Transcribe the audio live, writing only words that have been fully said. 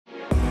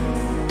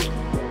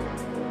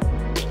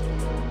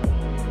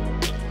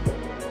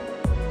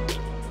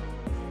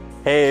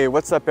Hey,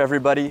 what's up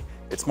everybody?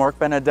 It's Mark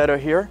Benedetto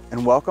here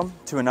and welcome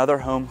to another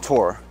home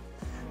tour.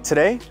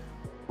 Today,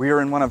 we are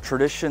in one of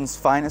Tradition's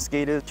finest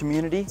gated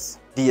communities,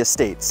 the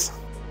Estates.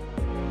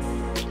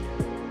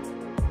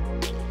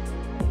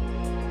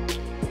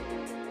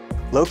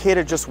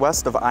 Located just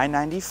west of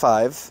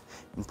I-95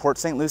 in Port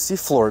St. Lucie,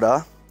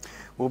 Florida,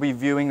 we'll be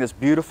viewing this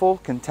beautiful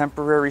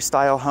contemporary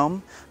style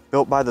home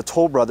built by the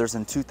Toll Brothers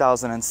in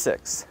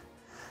 2006.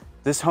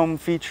 This home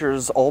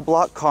features all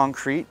block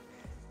concrete,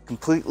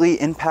 completely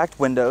impact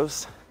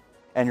windows,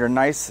 and your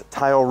nice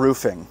tile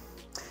roofing.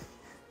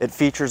 It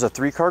features a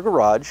 3-car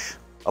garage,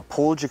 a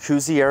pool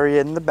jacuzzi area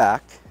in the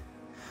back,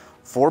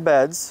 4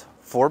 beds,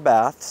 4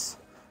 baths,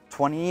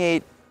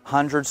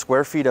 2,800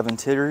 square feet of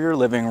interior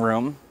living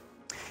room,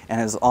 and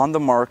is on the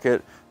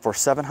market for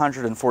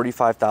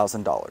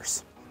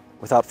 $745,000.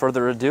 Without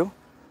further ado,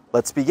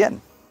 let's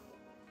begin.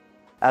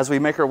 As we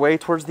make our way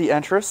towards the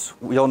entrance,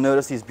 you'll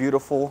notice these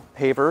beautiful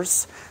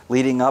pavers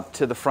leading up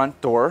to the front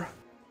door.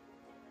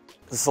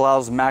 This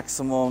allows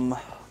maximum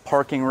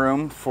parking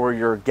room for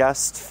your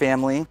guest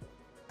family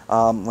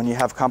when you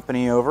have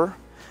company over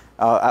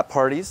at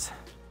parties.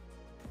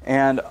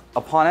 And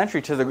upon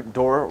entry to the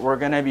door, we're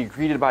going to be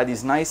greeted by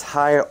these nice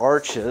high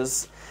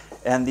arches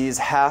and these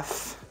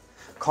half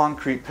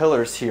concrete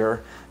pillars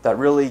here that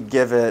really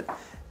give it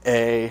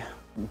a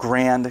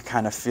grand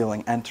kind of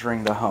feeling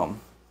entering the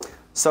home.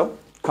 So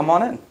come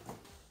on in.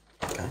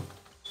 Okay.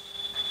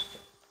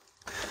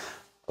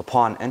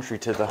 Upon entry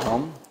to the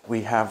home,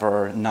 we have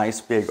our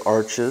nice big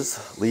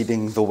arches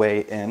leading the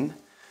way in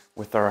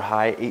with our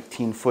high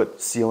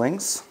 18-foot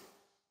ceilings.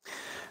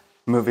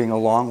 Moving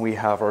along, we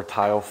have our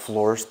tile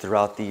floors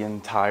throughout the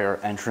entire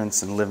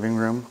entrance and living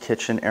room,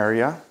 kitchen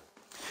area,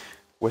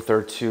 with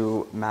our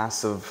 2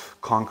 massive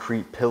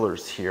concrete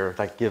pillars here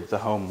that give the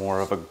home more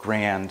of a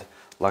grand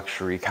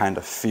luxury kind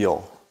of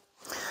feel.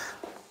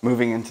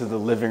 Moving into the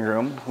living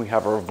room, we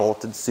have our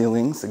vaulted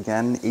ceilings,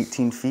 again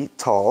 18 feet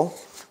tall,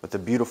 with a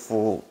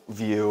beautiful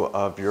view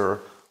of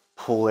your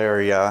pool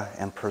area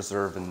and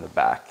preserve in the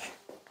back.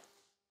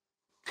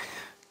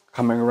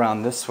 Coming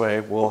around this way,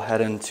 we'll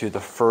head into the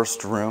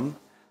first room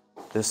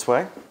this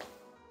way.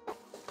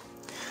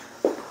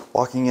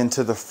 Walking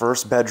into the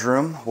first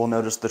bedroom, we'll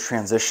notice the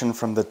transition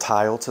from the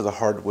tile to the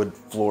hardwood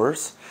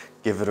floors,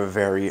 give it a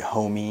very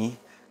homey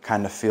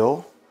kind of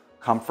feel,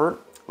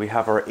 comfort. We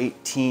have our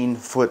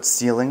 18-foot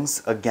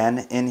ceilings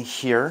again in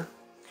here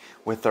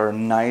with our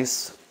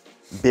nice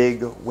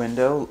big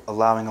window,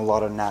 allowing a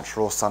lot of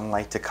natural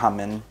sunlight to come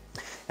in.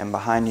 And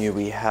behind you,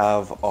 we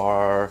have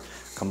our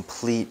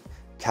complete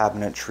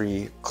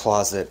cabinetry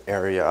closet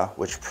area,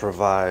 which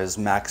provides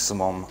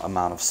maximum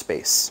amount of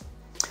space.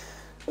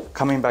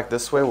 Coming back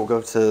this way, we'll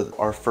go to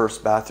our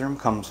first bathroom.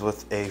 Comes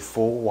with a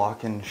full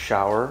walk-in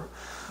shower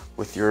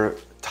with your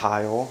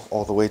tile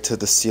all the way to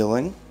the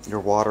ceiling, your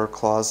water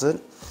closet,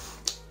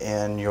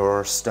 and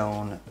your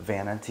stone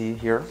vanity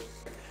here.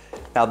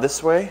 Now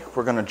this way,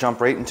 we're gonna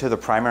jump right into the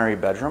primary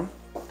bedroom.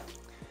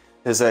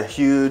 There's a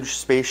huge,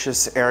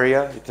 spacious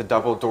area with the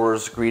double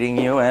doors greeting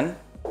you in.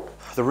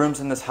 The rooms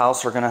in this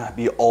house are gonna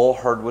be all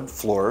hardwood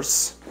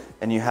floors,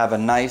 and you have a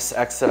nice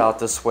exit out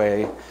this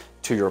way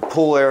to your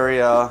pool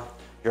area,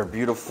 your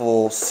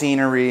beautiful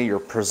scenery, your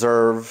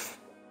preserve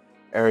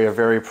area,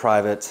 very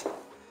private,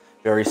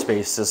 very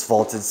spacious,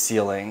 vaulted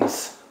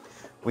ceilings.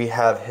 We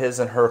have his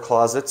and her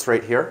closets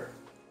right here.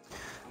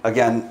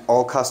 Again,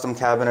 all custom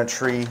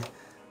cabinetry.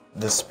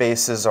 The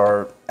spaces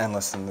are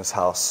endless in this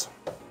house.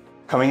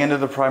 Coming into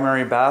the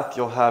primary bath,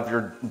 you'll have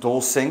your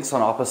dual sinks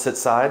on opposite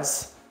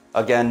sides.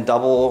 Again,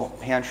 double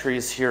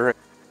pantries here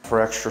for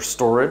extra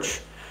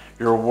storage.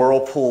 Your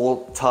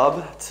whirlpool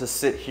tub to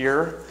sit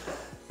here.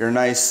 Your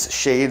nice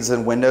shades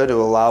and window to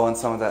allow in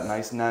some of that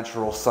nice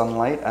natural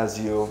sunlight as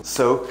you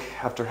soak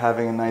after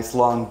having a nice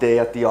long day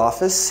at the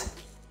office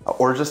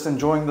or just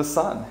enjoying the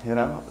sun, you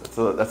know?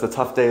 That's a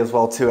tough day as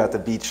well too at the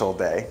beach all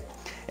day.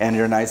 And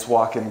your nice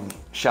walk-in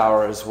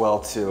shower as well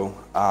too,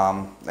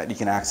 that you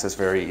can access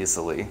very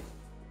easily.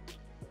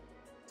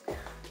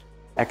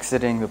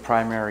 Exiting the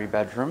primary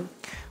bedroom,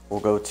 we'll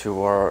go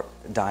to our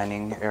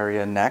dining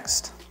area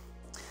next.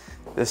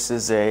 This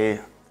is a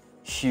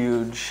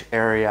huge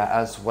area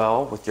as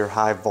well with your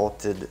high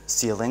vaulted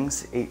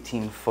ceilings,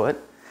 18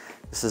 foot.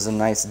 This is a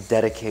nice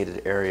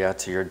dedicated area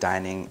to your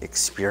dining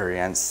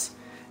experience.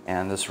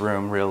 And this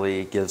room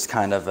really gives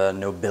kind of a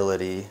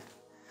nobility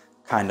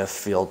kind of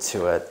feel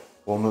to it.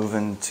 We'll move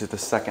into the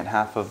second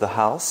half of the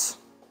house.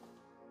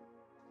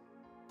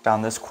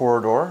 Down this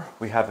corridor,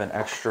 we have an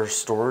extra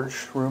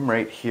storage room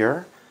right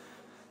here.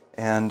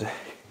 And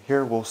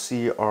here we'll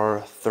see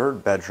our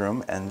third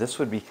bedroom, and this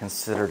would be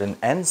considered an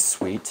en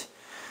suite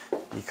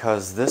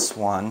because this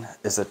one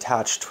is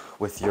attached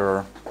with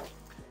your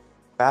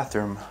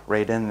bathroom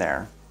right in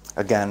there.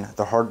 Again,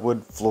 the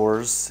hardwood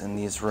floors in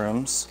these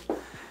rooms.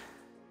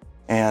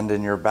 And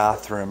in your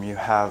bathroom, you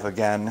have,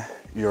 again,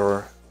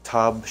 your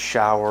tub,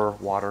 shower,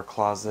 water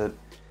closet,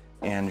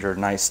 and your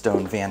nice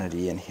stone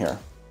vanity in here.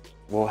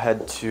 We'll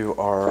head to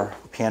our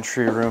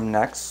pantry room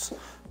next,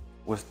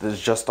 with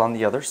this just on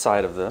the other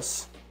side of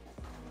this.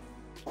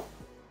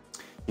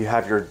 You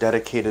have your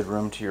dedicated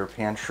room to your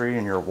pantry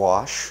and your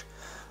wash,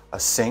 a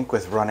sink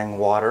with running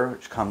water,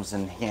 which comes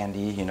in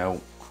handy, you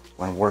know,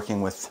 when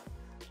working with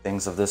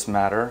things of this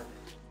matter.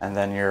 And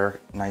then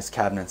your nice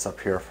cabinets up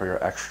here for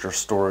your extra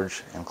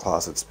storage and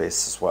closet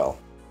space as well.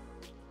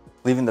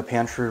 Leaving the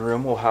pantry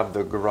room, we'll have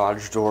the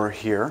garage door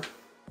here.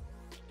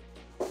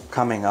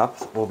 Coming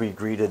up, we'll be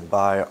greeted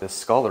by the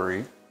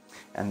scullery,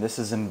 and this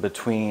is in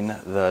between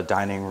the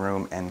dining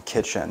room and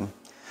kitchen.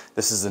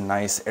 This is a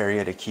nice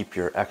area to keep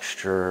your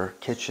extra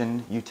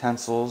kitchen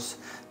utensils,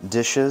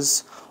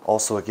 dishes.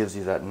 Also, it gives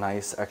you that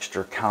nice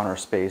extra counter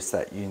space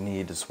that you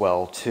need as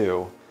well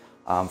too,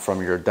 from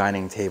your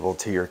dining table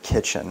to your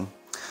kitchen.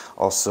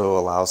 Also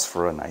allows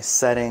for a nice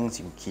settings.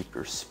 You can keep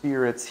your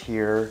spirits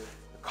here,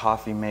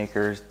 coffee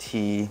makers,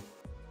 tea.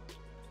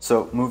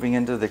 So moving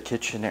into the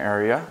kitchen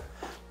area,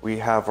 we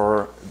have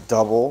our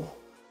double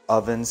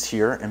ovens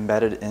here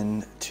embedded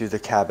into the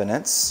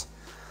cabinets.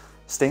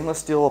 Stainless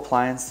steel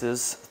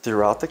appliances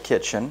throughout the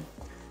kitchen,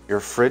 your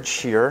fridge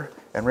here,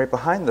 and right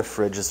behind the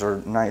fridge is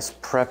our nice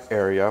prep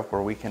area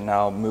where we can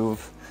now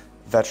move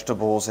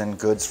vegetables and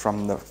goods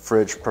from the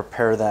fridge,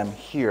 prepare them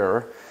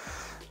here.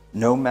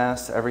 No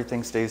mess,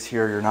 everything stays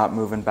here. You're not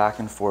moving back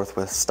and forth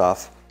with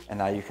stuff. And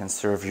now you can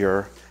serve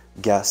your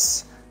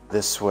guests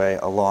this way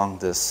along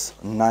this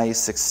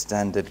nice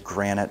extended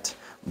granite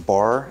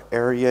bar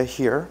area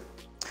here.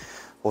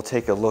 We'll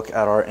take a look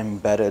at our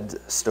embedded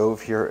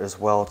stove here as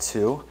well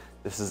too.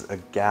 This is a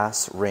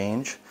gas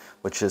range,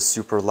 which is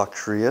super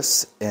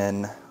luxurious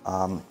in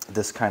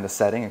this kind of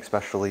setting,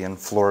 especially in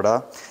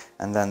Florida.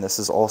 And then this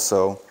is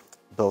also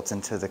built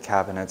into the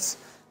cabinets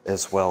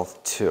as well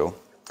too.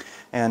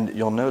 And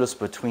you'll notice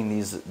between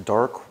these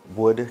dark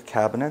wood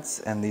cabinets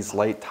and these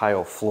light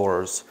tile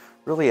floors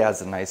really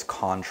adds a nice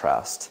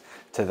contrast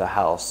to the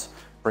house,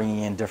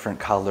 bringing in different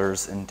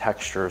colors and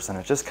textures, and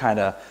it just kind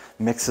of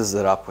mixes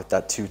it up with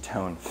that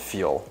two-tone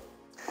feel.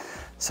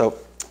 So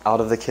out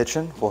of the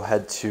kitchen, we'll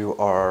head to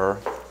our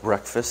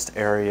breakfast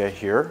area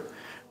here,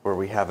 where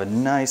we have a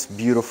nice,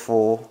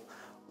 beautiful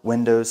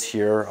windows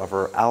here of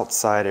our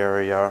outside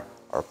area,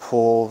 our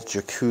pool,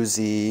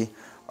 jacuzzi,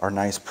 our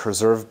nice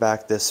preserve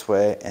back this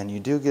way, and you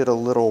do get a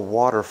little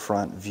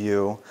waterfront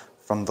view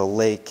from the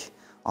lake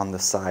on the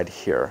side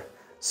here.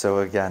 So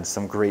again,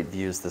 some great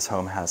views this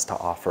home has to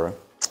offer.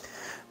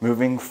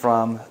 Moving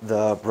from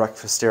the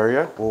breakfast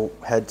area, we'll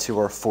head to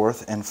our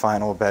fourth and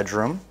final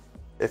bedroom.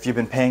 If you've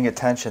been paying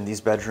attention, these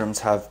bedrooms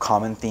have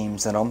common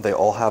themes in them. They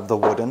all have the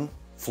wooden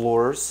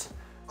floors,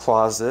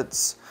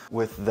 closets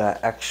with the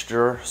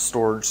extra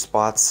storage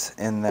spots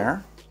in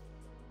there.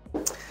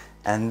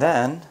 And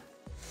then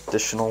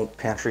additional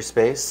pantry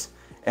space,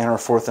 and our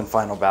fourth and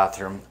final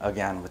bathroom,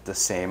 again with the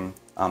same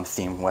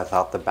theme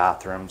without the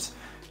bathrooms.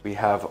 We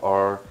have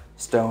our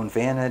stone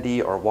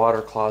vanity, our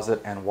water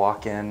closet, and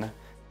walk-in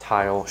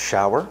tile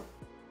shower.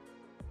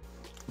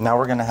 Now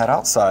we're gonna head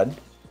outside.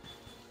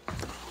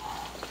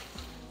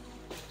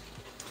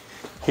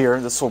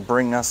 Here, this will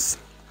bring us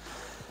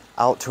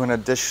out to an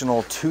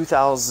additional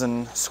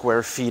 2,000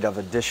 square feet of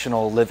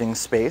additional living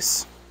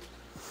space.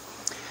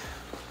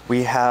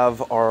 We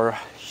have our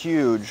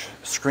huge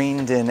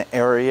screened-in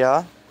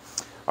area,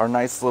 our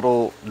nice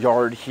little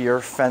yard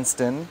here, fenced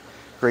in,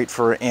 great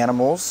for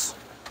animals.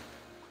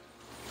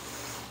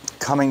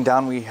 Coming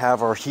down, we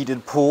have our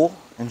heated pool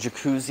and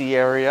jacuzzi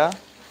area,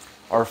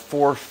 our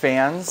 4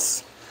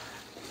 fans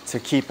to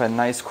keep a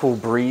nice cool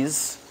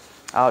breeze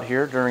out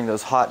here during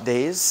those hot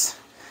days,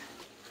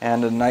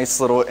 and a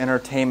nice little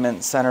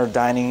entertainment center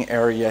dining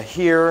area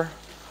here,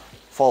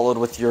 followed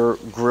with your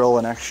grill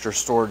and extra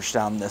storage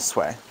down this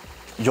way.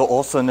 You'll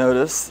also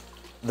notice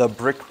the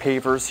brick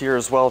pavers here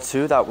as well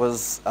too. That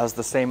was as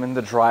the same in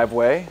the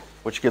driveway,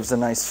 which gives a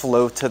nice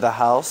flow to the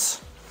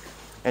house.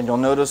 And you'll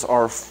notice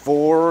our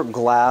 4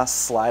 glass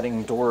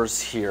sliding doors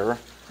here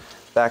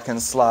that can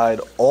slide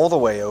all the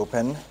way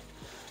open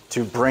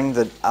to bring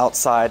the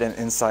outside and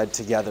inside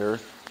together.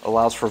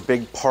 Allows for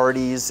big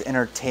parties,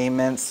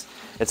 entertainments.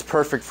 It's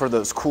perfect for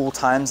those cool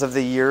times of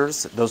the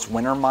years, those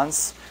winter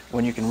months,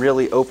 when you can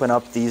really open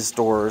up these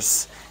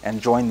doors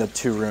and join the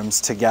 2 rooms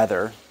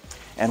together.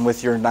 And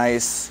with your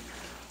nice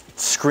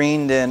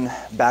screened in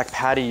back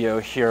patio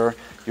here,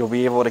 you'll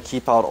be able to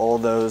keep out all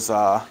those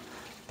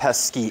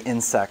pesky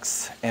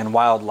insects and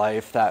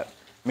wildlife that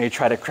may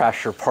try to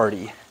crash your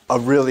party. A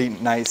really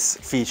nice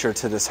feature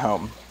to this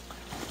home.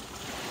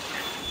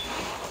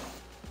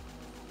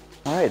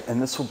 All right,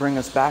 and this will bring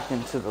us back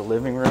into the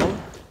living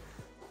room,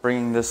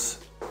 bringing this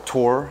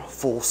tour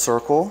full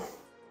circle.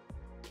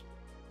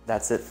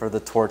 That's it for the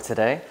tour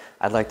today.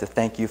 I'd like to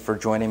thank you for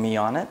joining me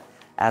on it.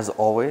 As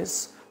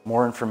always,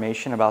 more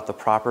information about the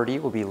property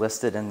will be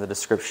listed in the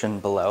description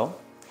below.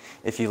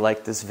 If you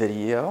like this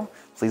video,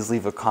 please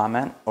leave a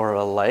comment or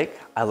a like.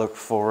 I look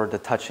forward to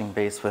touching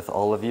base with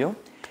all of you.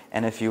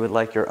 And if you would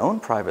like your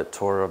own private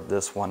tour of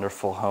this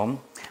wonderful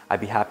home,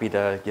 I'd be happy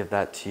to give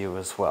that to you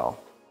as well.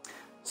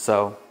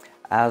 So,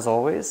 as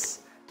always,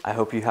 I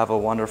hope you have a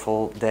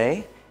wonderful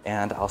day,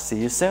 and I'll see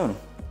you soon.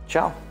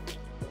 Ciao.